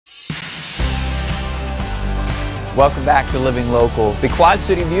Welcome back to Living Local. The Quad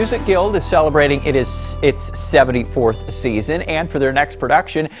City Music Guild is celebrating its 74th season, and for their next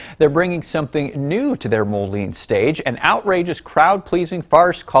production, they're bringing something new to their Moline stage, an outrageous crowd-pleasing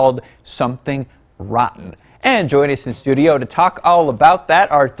farce called Something Rotten. And joining us in studio to talk all about that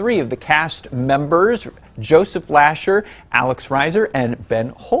are three of the cast members. Joseph Lasher, Alex Ryser, and Ben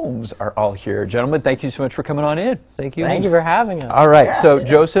Holmes are all here. Gentlemen, thank you so much for coming on in. Thank you. Thank you for having us. All right, so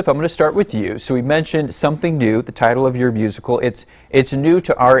Joseph, I'm going to start with you. So we mentioned Something New, the title of your musical. It's new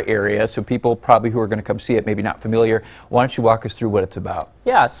to our area, so people probably who are going to come see it maybe not familiar. Why don't you walk us through what it's about?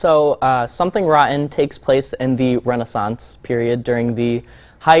 Yeah, so Something Rotten takes place in the Renaissance period during the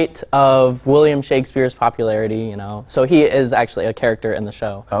height of William Shakespeare's popularity, you know. So he is actually a character in the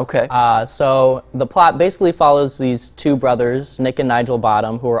show. Okay. So the plot basically follows these two brothers, Nick and Nigel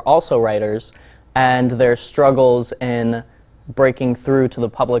Bottom, who are also writers, and their struggles in breaking through to the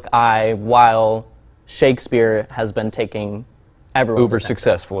public eye while Shakespeare has been taking everyone's Uber attention.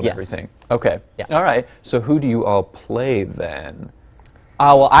 successful and Yes. everything. Okay. Yeah. All right. So who do you all play then?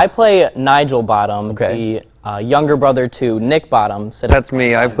 Well, I play Nigel Bottom, Okay. the younger brother to Nick Bottom. That's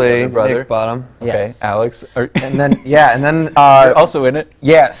me. I play brother. Nick Bottom. Okay. Yes. Alex? And then, you're Also in it?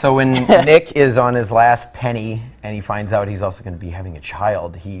 yeah, so when Nick is on his last penny and he finds out he's also going to be having a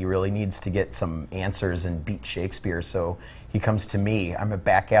child, he really needs to get some answers and beat Shakespeare, so he comes to me. I'm a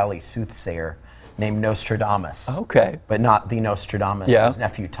back alley soothsayer named Nostradamus. Okay. But not the Nostradamus, Yeah. his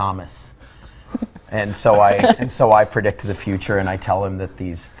nephew Thomas. And so I predict the future, and I tell him that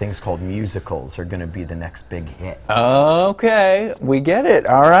these things called musicals are going to be the next big hit. Okay, we get it.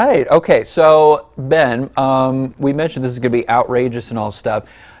 All right. Okay, so Ben, we mentioned this is going to be outrageous and all stuff.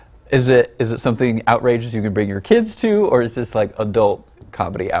 Is it something outrageous you can bring your kids to, or is this like adult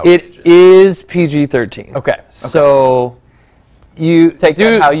comedy outrageous? It is PG-13. Okay. So you Take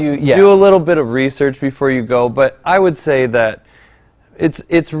that how you- yeah. do a little bit of research before you go, but I would say that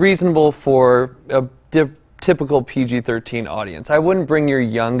it's reasonable for a typical PG-13 audience. I wouldn't bring your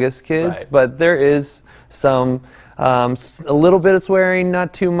youngest kids, Right. but there is some a little bit of swearing,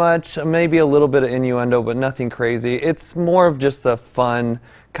 not too much, maybe a little bit of innuendo, but nothing crazy. It's more of just a fun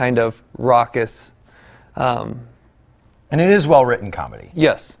kind of raucous. And it is well-written comedy.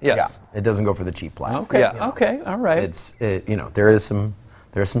 Yes. Yeah, it doesn't go for the cheap laugh. Okay. Yeah. Okay. All right.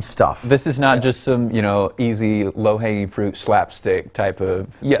 There's some stuff. This is not just some, easy, low-hanging fruit slapstick type of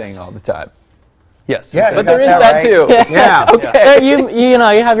Yes. thing all the time. Yes. Yeah, But you got there is that right. too. Yeah. Okay. You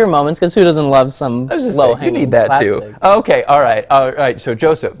have your moments, because who doesn't love some I was just low saying, you hanging need that classic? too. Okay. All right. All right. So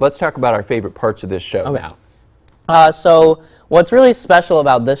Joseph, let's talk about our favorite parts of this show now. So what's really special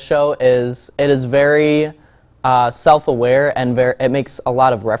about this show is it is very self-aware, and it makes a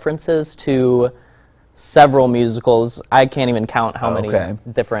lot of references to several musicals. I can't even count how many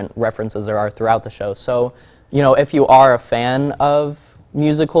different references there are throughout the show. So, if you are a fan of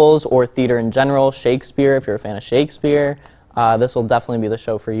musicals or theater in general, Shakespeare, if you're a fan of Shakespeare, this will definitely be the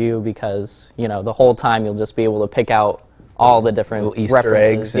show for you, because, the whole time you'll just be able to pick out all the different Little Easter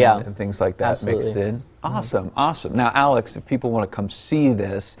references. eggs and things like that Absolutely. mixed in. Awesome, awesome. Now, Alex, if people want to come see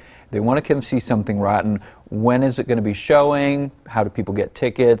this, they want to come see Something Rotten, when is it going to be showing? How do people get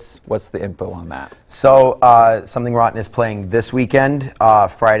tickets? What's the info on that? So Something Rotten is playing this weekend,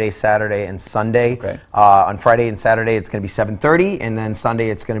 Friday, Saturday, and Sunday. Okay. On Friday and Saturday, it's going to be 7:30, and then Sunday,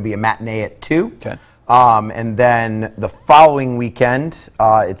 it's going to be a matinee at 2. Okay. And then the following weekend,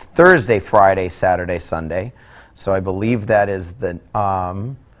 it's Thursday, Friday, Saturday, Sunday. So I believe that is the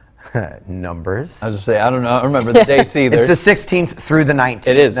numbers. I was going to say, I don't know, I don't remember the dates either. It's the 16th through the 19th.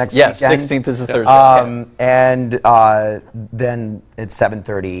 It is, next yes, weekend. 16th is a Thursday. Okay. And then it's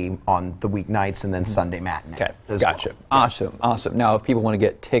 7:30 on the weeknights, and then Sunday matinee. Okay, as gotcha. well. Awesome, awesome. Now, if people want to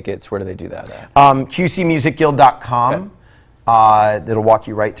get tickets, where do they do that at? QCmusicguild.com. It'll walk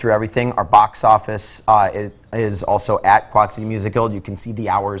you right through everything. Our box office it is also at Quad City Music Guild. You can see the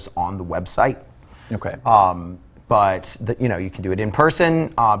hours on the website. Okay. But you can do it in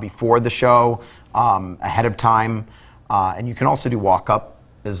person before the show, ahead of time, and you can also do walk-up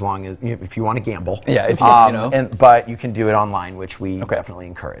as long as if you want to gamble. Yeah, if you but you can do it online, which we definitely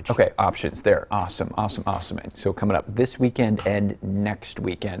encourage. Okay, options there. Awesome, awesome, awesome. And so coming up this weekend and next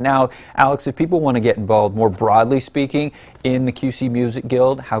weekend. Now, Alex, if people want to get involved more broadly speaking in the QC Music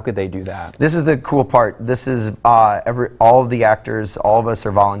Guild, how could they do that? This is the cool part. This is all of the actors, all of us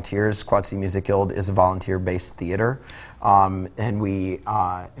are volunteers. Quad City Music Guild is a volunteer-based theater. And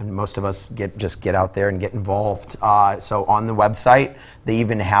most of us just get out there and get involved. So on the website, they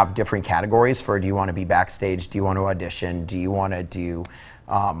even have different categories for: do you want to be backstage? Do you want to audition? Do you want to do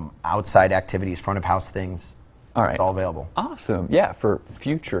outside activities, front of house things? All right. It's all available. Awesome. Yeah, for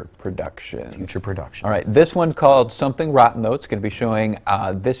future productions. Future productions. All right. This one called Something Rotten, though. It's going to be showing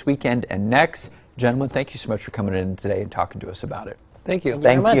this weekend and next. Gentlemen, thank you so much for coming in today and talking to us about it. Thank you.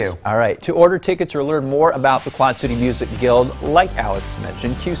 Thank you. All right. To order tickets or learn more about the Quad City Music Guild, like Alex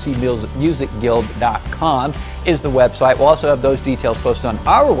mentioned, qcmusicguild.com is the website. We'll also have those details posted on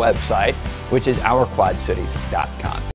our website, which is ourquadcities.com.